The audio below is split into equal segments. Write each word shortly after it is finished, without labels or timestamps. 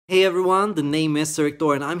Hey everyone, the name is Erik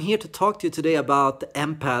Thor and I'm here to talk to you today about the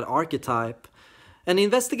empath archetype. And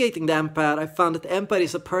investigating the empath, I found that the empath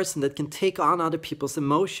is a person that can take on other people's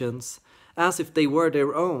emotions as if they were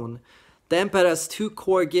their own. The empath has two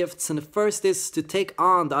core gifts, and the first is to take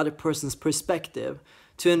on the other person's perspective,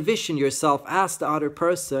 to envision yourself as the other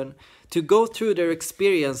person, to go through their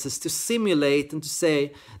experiences, to simulate and to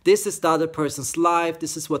say, this is the other person's life,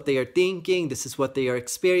 this is what they are thinking, this is what they are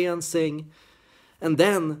experiencing. And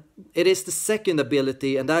then it is the second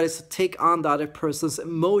ability, and that is to take on the other person's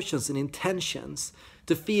emotions and intentions.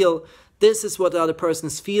 To feel this is what the other person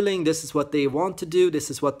is feeling, this is what they want to do,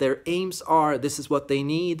 this is what their aims are, this is what they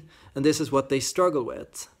need, and this is what they struggle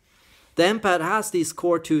with. The empath has these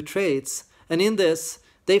core two traits, and in this,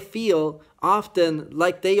 they feel often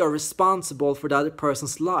like they are responsible for the other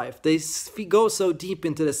person's life. They go so deep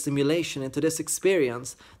into this simulation, into this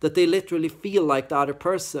experience, that they literally feel like the other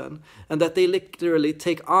person, and that they literally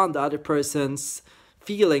take on the other person's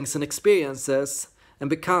feelings and experiences, and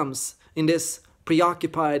becomes in this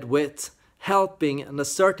preoccupied with helping and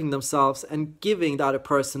asserting themselves and giving the other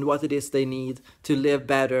person what it is they need to live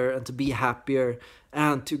better and to be happier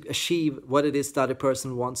and to achieve what it is the other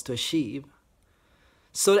person wants to achieve.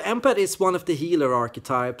 So the empath is one of the healer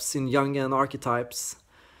archetypes in Jungian archetypes.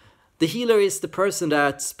 The healer is the person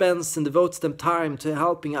that spends and devotes them time to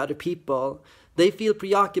helping other people. They feel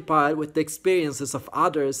preoccupied with the experiences of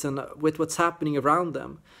others and with what's happening around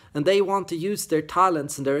them. And they want to use their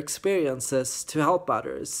talents and their experiences to help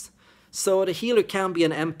others. So the healer can be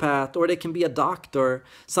an empath, or they can be a doctor,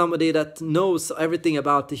 somebody that knows everything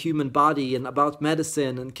about the human body and about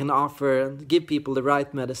medicine and can offer and give people the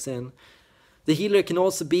right medicine. The healer can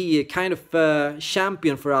also be a kind of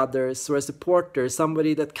champion for others, or a supporter,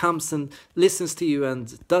 somebody that comes and listens to you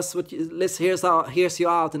and does what you hears you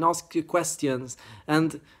out and asks you questions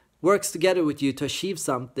and works together with you to achieve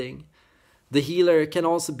something. The healer can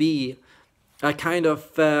also be a kind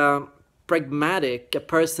of pragmatic, a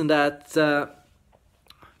person that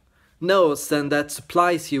knows and that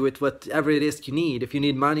supplies you with whatever it is you need. If you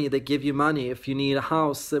need money, they give you money. If you need a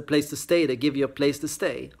house, a place to stay, they give you a place to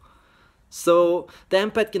stay. So the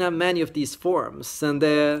empath can have many of these forms, and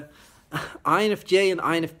the INFJ and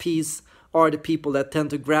INFPs are the people that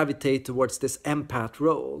tend to gravitate towards this empath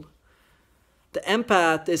role. The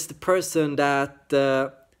empath is the person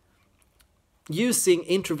that using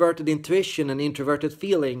introverted intuition and introverted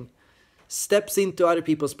feeling steps into other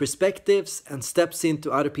people's perspectives and steps into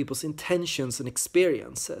other people's intentions and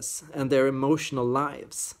experiences and their emotional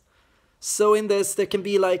lives. So in this, there can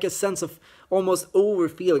be like a sense of almost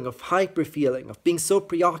over-feeling, of hyper-feeling, of being so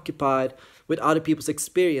preoccupied with other people's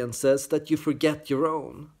experiences that you forget your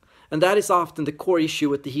own. And that is often the core issue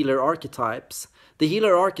with the healer archetypes. The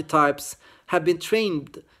healer archetypes have been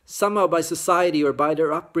trained somehow by society or by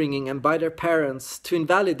their upbringing and by their parents to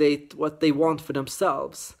invalidate what they want for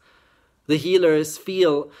themselves. The healers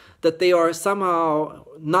feel that they are somehow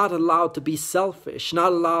not allowed to be selfish,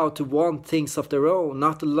 not allowed to want things of their own,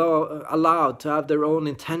 not allowed to have their own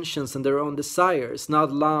intentions and their own desires,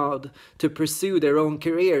 not allowed to pursue their own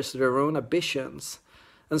careers, their own ambitions.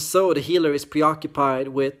 And so the healer is preoccupied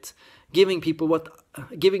with giving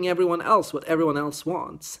everyone else what everyone else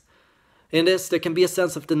wants. In this, there can be a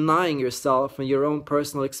sense of denying yourself and your own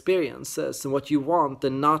personal experiences and what you want,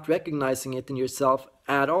 and not recognizing it in yourself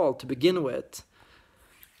at all to begin with.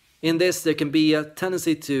 In this, there can be a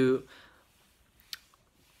tendency to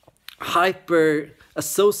hyper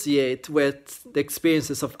associate with the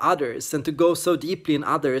experiences of others and to go so deeply in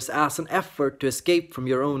others as an effort to escape from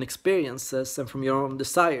your own experiences and from your own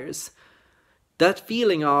desires. That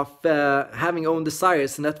feeling of having own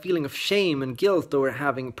desires and that feeling of shame and guilt over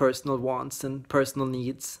having personal wants and personal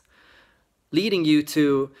needs, leading you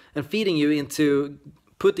to and feeding you into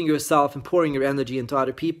putting yourself and pouring your energy into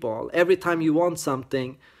other people. Every time you want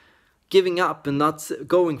something, giving up and not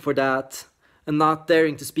going for that and not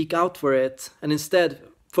daring to speak out for it, and instead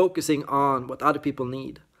focusing on what other people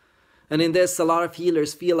need. And in this, a lot of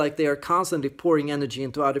healers feel like they are constantly pouring energy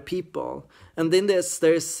into other people. And in this,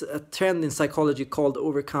 there's a trend in psychology called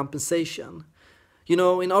overcompensation. You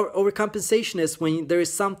know, overcompensation is when there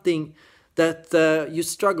is something that you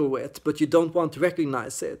struggle with, but you don't want to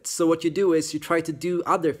recognize it. So what you do is you try to do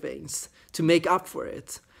other things to make up for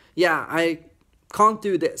it. Yeah, I can't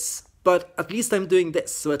do this, but at least I'm doing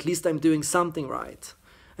this, so at least I'm doing something right.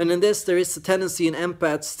 And in this, there is a tendency in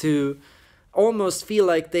empaths to almost feel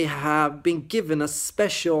like they have been given a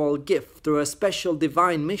special gift or a special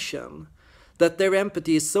divine mission. That their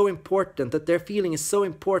empathy is so important, that their feeling is so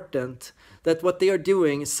important, that what they are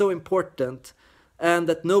doing is so important, and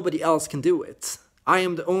that nobody else can do it. I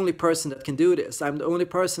am the only person that can do this. I'm the only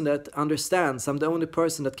person that understands. I'm the only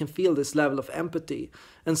person that can feel this level of empathy.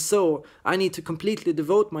 And so I need to completely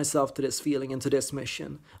devote myself to this feeling and to this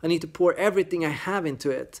mission. I need to pour everything I have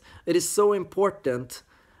into it. It is so important.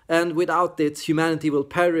 And without it, humanity will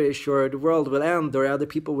perish, or the world will end, or other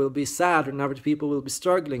people will be sad, and other people will be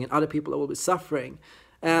struggling, and other people will be suffering.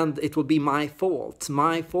 And it will be my fault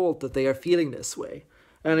that they are feeling this way.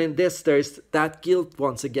 And in this, there's that guilt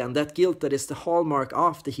once again, that guilt that is the hallmark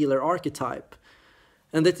of the healer archetype.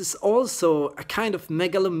 And it is also a kind of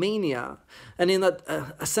megalomania, and in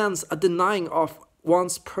a sense, a denying of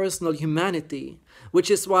one's personal humanity,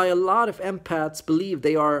 which is why a lot of empaths believe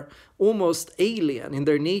they are almost alien in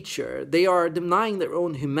their nature. They are denying their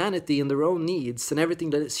own humanity and their own needs and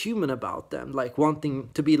everything that is human about them, like wanting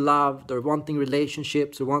to be loved, or wanting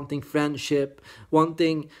relationships, or wanting friendship,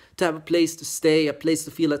 wanting to have a place to stay, a place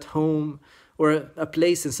to feel at home, or a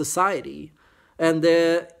place in society. And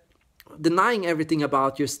denying everything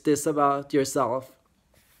about about yourself,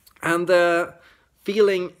 and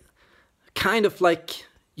feeling kind of like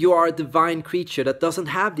you are a divine creature that doesn't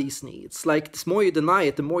have these needs. Like, the more you deny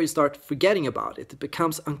it, the more you start forgetting about it. It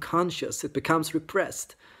becomes unconscious, it becomes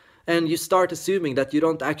repressed, and you start assuming that you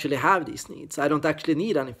don't actually have these needs. I don't actually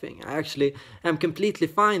need anything. I actually am completely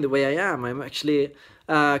fine the way I am. I'm actually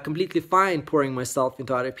completely fine pouring myself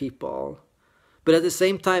into other people. But at the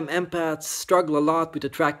same time, empaths struggle a lot with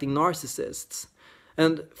attracting narcissists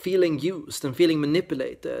and feeling used and feeling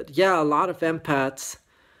manipulated. Yeah, a lot of empaths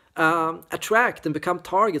attract and become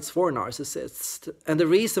targets for narcissists. And the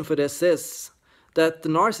reason for this is that the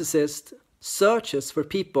narcissist searches for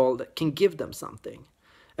people that can give them something.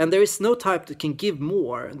 And there is no type that can give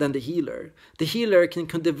more than the healer. The healer can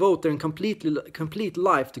devote their complete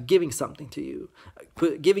life to giving something to you,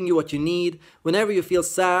 giving you what you need. Whenever you feel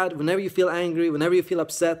sad, whenever you feel angry, whenever you feel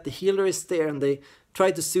upset, the healer is there, and they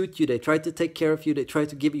try to suit you, they try to take care of you, they try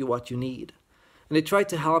to give you what you need. And they try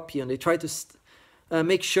to help you, and they try to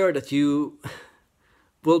make sure that you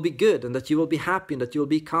will be good, and that you will be happy, and that you will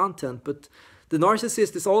be content. But the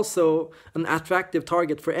narcissist is also an attractive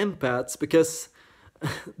target for empaths, because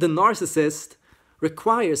the narcissist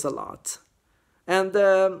requires a lot. And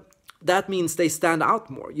that means they stand out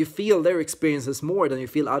more. You feel their experiences more than you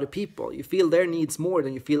feel other people. You feel their needs more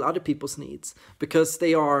than you feel other people's needs, because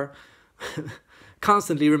they are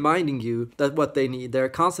constantly reminding you that what they need. They're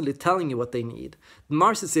constantly telling you what they need. The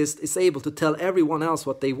narcissist is able to tell everyone else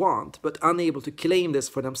what they want, but unable to claim this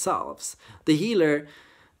for themselves. The healer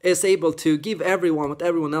is able to give everyone what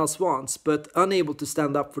everyone else wants, but unable to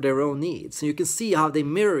stand up for their own needs. And you can see how they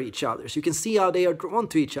mirror each other. You can see how they are drawn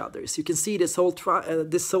to each other. You can see this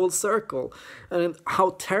whole circle, and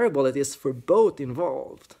how terrible it is for both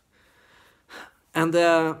involved. And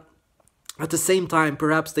at the same time,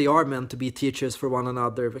 perhaps they are meant to be teachers for one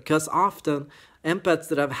another, because often empaths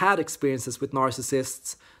that have had experiences with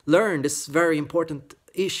narcissists learn this very important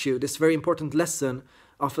issue, this very important lesson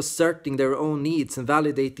of asserting their own needs and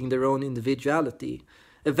validating their own individuality.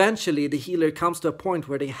 Eventually, the healer comes to a point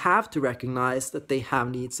where they have to recognize that they have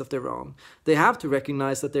needs of their own. They have to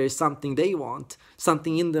recognize that there is something they want,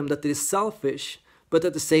 something in them that is selfish, but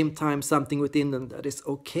at the same time something within them that is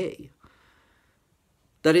okay.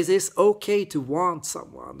 That it is okay to want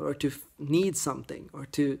someone, or to need something, or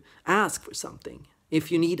to ask for something.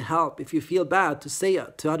 If you need help, if you feel bad, to say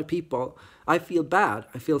to other people, I feel bad,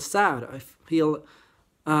 I feel sad, I feel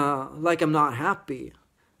like I'm not happy.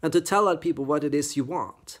 And to tell other people what it is you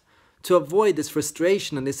want. To avoid this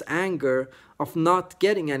frustration and this anger of not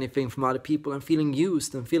getting anything from other people, and feeling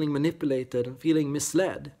used, and feeling manipulated, and feeling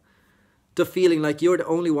misled. To feeling like you're the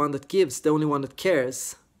only one that gives, the only one that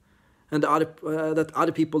cares. And that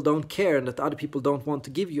other people don't care, and that other people don't want to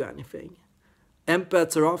give you anything.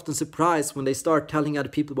 Empaths are often surprised when they start telling other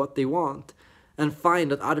people what they want, and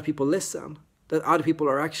find that other people listen, that other people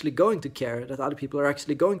are actually going to care, that other people are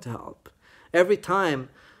actually going to help. Every time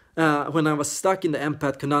when I was stuck in the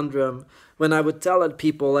empath conundrum, when I would tell other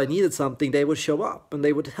people I needed something, they would show up, and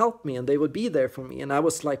they would help me, and they would be there for me. And I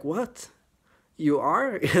was like, what? You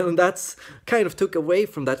are? And that's kind of took away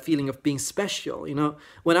from that feeling of being special. You know,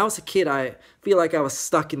 when I was a kid, I feel like I was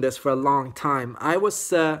stuck in this for a long time. I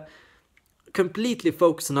was completely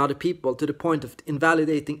focused on other people, to the point of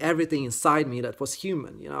invalidating everything inside me that was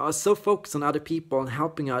human. You know, I was so focused on other people and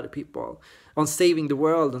helping other people, on saving the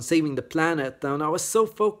world and saving the planet. And I was so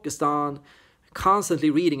focused on constantly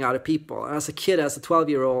reading other people. As a kid, as a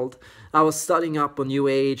 12-year-old, I was studying up on New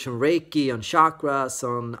Age, on Reiki, on chakras,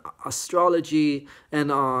 on astrology,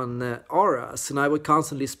 and on auras. And I would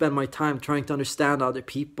constantly spend my time trying to understand other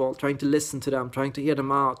people, trying to listen to them, trying to hear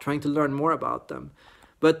them out, trying to learn more about them.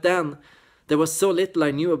 But then there was so little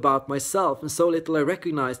I knew about myself and so little I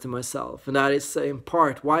recognized in myself. And that is in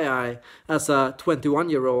part why I, as a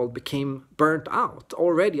 21-year-old, became burnt out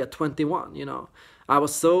already at 21, you know.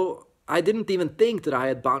 I didn't even think that I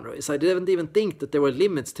had boundaries. I didn't even think that there were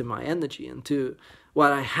limits to my energy and to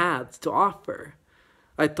what I had to offer.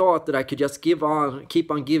 I thought that I could just keep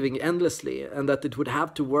on giving endlessly, and that it would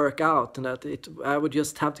have to work out, and that I would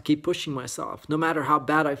just have to keep pushing myself. No matter how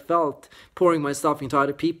bad I felt pouring myself into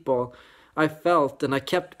other people, I felt and I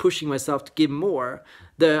kept pushing myself to give more.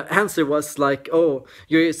 The answer was like, oh,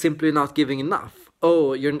 you're simply not giving enough.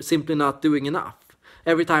 Oh, you're simply not doing enough.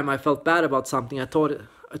 Every time I felt bad about something, I thought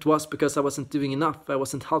it was because I wasn't doing enough. I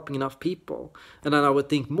wasn't helping enough people. And then I would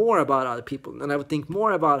think more about other people. And I would think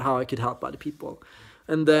more about how I could help other people.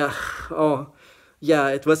 And oh, yeah,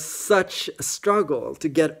 it was such a struggle to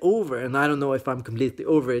get over. And I don't know if I'm completely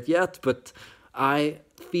over it yet, but I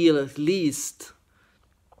feel at least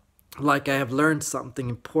like I have learned something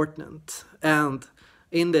important. And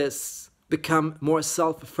in this, become more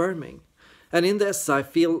self-affirming. And in this, I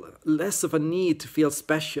feel less of a need to feel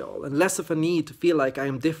special and less of a need to feel like I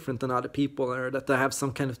am different than other people or that I have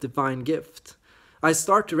some kind of divine gift. I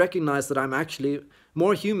start to recognize that I'm actually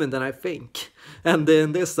more human than I think. And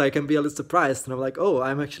in this, I can be a little surprised. And I'm like, oh,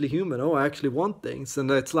 I'm actually human. Oh, I actually want things. And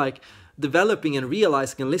it's like developing and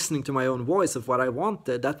realizing and listening to my own voice of what I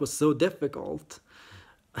wanted. That was so difficult.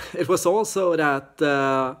 It was also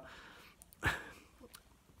that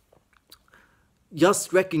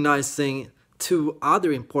just recognizing two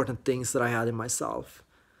other important things that I had in myself.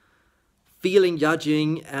 Feeling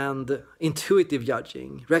judging and intuitive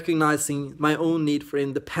judging. Recognizing my own need for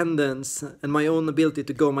independence and my own ability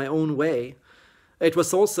to go my own way. It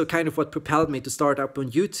was also kind of what propelled me to start up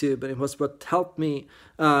on YouTube, and it was what helped me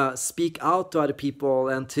speak out to other people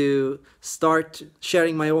and to start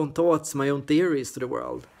sharing my own thoughts, my own theories to the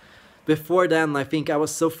world. Before then, I think I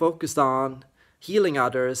was so focused on healing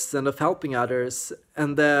others and of helping others,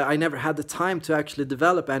 and I never had the time to actually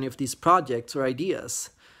develop any of these projects or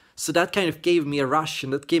ideas. So that kind of gave me a rush,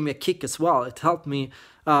 and that gave me a kick as well. It helped me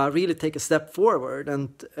really take a step forward, and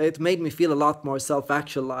it made me feel a lot more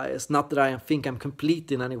self-actualized. Not that I think I'm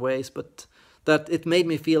complete in any ways, but that it made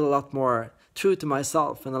me feel a lot more true to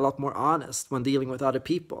myself and a lot more honest when dealing with other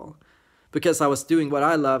people. Because I was doing what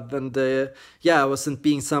I love, and I wasn't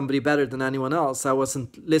being somebody better than anyone else. I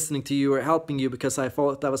wasn't listening to you or helping you because I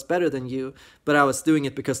thought I was better than you, but I was doing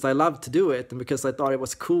it because I loved to do it, and because I thought it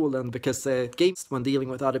was cool, and because it gave when dealing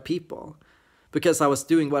with other people. Because I was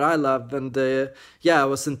doing what I love, and I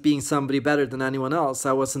wasn't being somebody better than anyone else.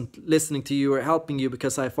 I wasn't listening to you or helping you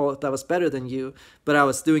because I thought I was better than you, but I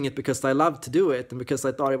was doing it because I loved to do it, and because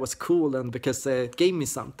I thought it was cool, and because it gave me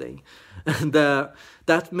something. And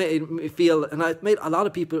that made me feel, and it made a lot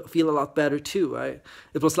of people feel a lot better too.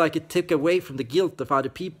 It was like it took away from the guilt of other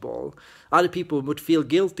people. Other people would feel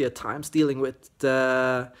guilty at times dealing with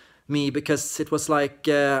me, because it was like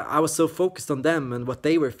I was so focused on them and what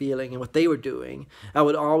they were feeling and what they were doing. I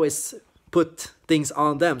would always put things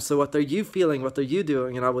on them. So what are you feeling? What are you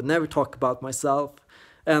doing? And I would never talk about myself.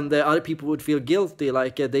 And the other people would feel guilty,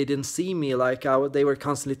 like they didn't see me, like they were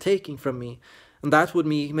constantly taking from me. And that would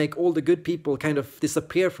make all the good people kind of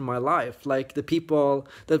disappear from my life. Like the people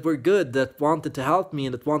that were good, that wanted to help me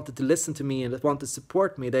and that wanted to listen to me and that wanted to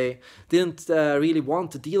support me, they didn't really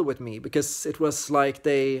want to deal with me, because it was like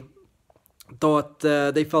they thought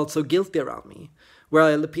they felt so guilty around me.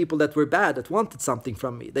 While the people that were bad, that wanted something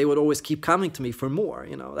from me, they would always keep coming to me for more.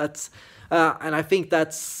 You know, that's and I think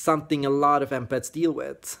that's something a lot of empaths deal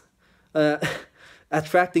with.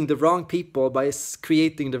 Attracting the wrong people by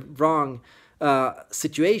creating the wrong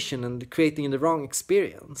situation and creating the wrong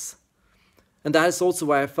experience. And that is also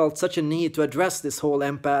why I felt such a need to address this whole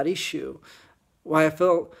empath issue. Why I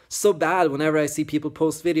feel so bad whenever I see people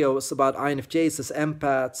post videos about INFJs as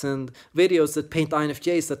empaths, and videos that paint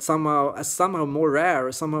INFJs as somehow more rare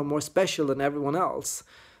or somehow more special than everyone else.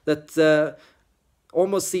 That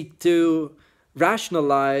almost seek to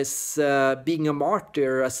rationalize being a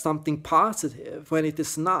martyr as something positive when it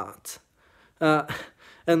is not.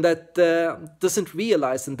 And that doesn't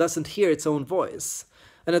realize and doesn't hear its own voice.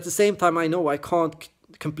 And at the same time, I know I can't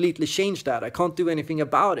completely change that. I can't do anything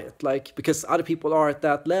about it, like, because other people are at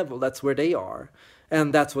that level. That's where they are,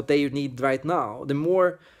 and that's what they need right now. The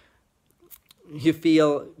more you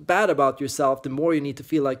feel bad about yourself, the more you need to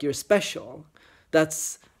feel like you're special.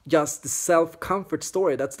 That's just the self-comfort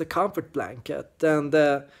story. That's the comfort blanket. And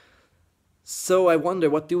so I wonder,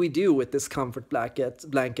 what do we do with this comfort blanket?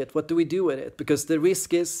 What do we do with it? Because the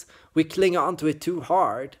risk is we cling on to it too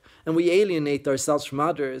hard, and we alienate ourselves from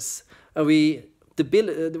others, and we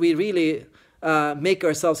really make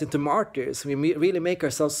ourselves into martyrs. We really make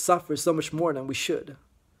ourselves suffer so much more than we should.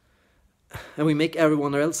 And we make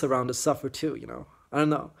everyone else around us suffer too, you know. I don't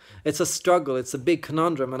know. It's a struggle, it's a big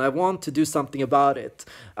conundrum, and I want to do something about it.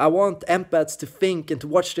 I want empaths to think and to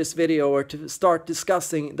watch this video or to start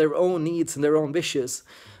discussing their own needs and their own wishes.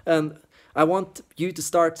 And I want you to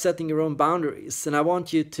start setting your own boundaries, and I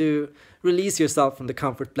want you to release yourself from the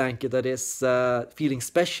comfort blanket that is feeling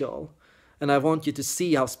special. And I want you to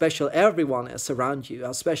see how special everyone is around you,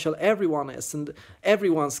 how special everyone is, and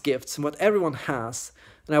everyone's gifts and what everyone has.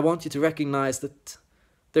 And I want you to recognize that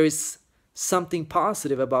there is something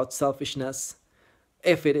positive about selfishness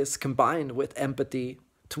if it is combined with empathy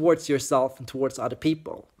towards yourself and towards other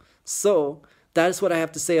people. So that is what I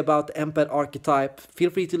have to say about the empath archetype. Feel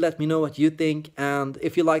free to let me know what you think, and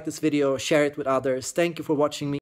if you like this video, share it with others. Thank you for watching me.